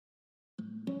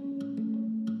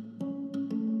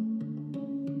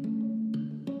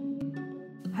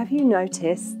Have you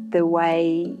noticed the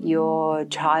way your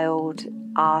child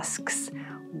asks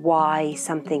why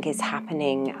something is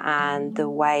happening and the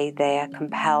way they are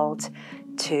compelled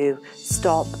to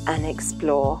stop and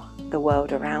explore the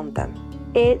world around them?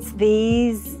 It's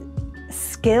these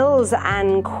skills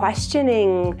and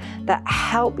questioning that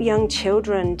help young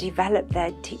children develop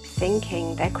their deep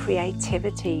thinking, their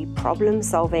creativity, problem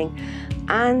solving,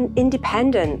 and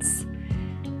independence.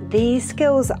 These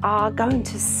skills are going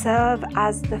to serve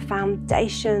as the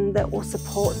foundation that will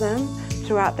support them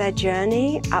throughout their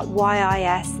journey at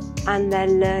YIS and their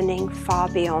learning far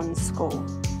beyond school.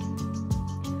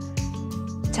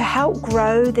 To help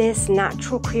grow this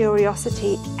natural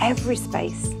curiosity, every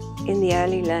space in the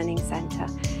Early Learning Centre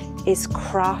is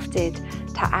crafted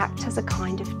to act as a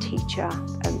kind of teacher,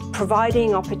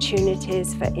 providing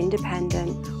opportunities for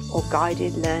independent or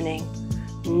guided learning.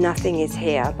 Nothing is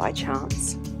here by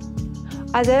chance.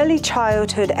 As early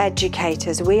childhood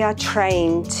educators, we are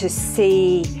trained to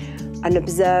see and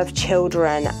observe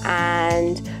children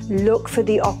and look for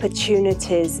the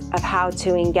opportunities of how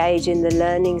to engage in the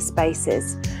learning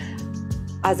spaces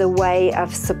as a way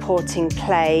of supporting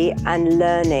play and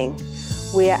learning.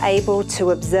 We are able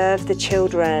to observe the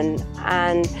children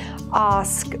and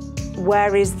ask,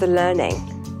 where is the learning?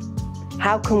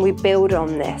 How can we build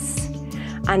on this?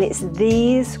 And it's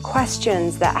these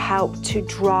questions that help to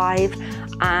drive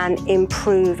and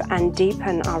improve and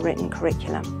deepen our written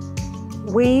curriculum.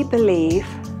 We believe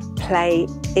play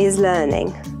is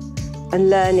learning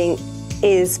and learning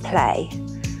is play.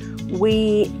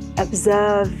 We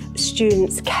observe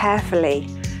students carefully,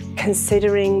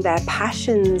 considering their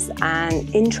passions and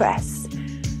interests,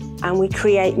 and we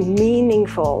create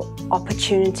meaningful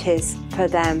opportunities for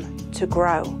them to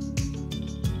grow.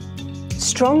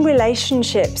 Strong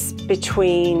relationships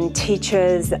between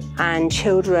teachers and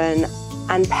children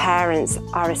and parents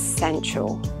are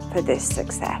essential for this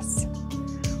success.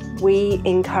 We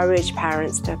encourage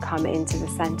parents to come into the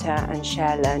centre and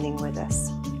share learning with us.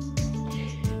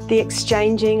 The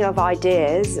exchanging of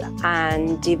ideas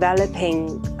and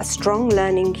developing a strong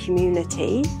learning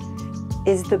community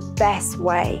is the best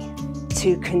way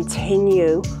to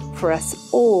continue for us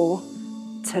all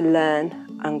to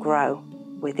learn and grow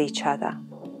with each other.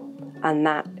 And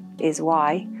that is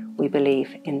why we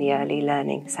believe in the Early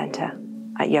Learning Centre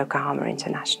at Yokohama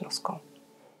International School.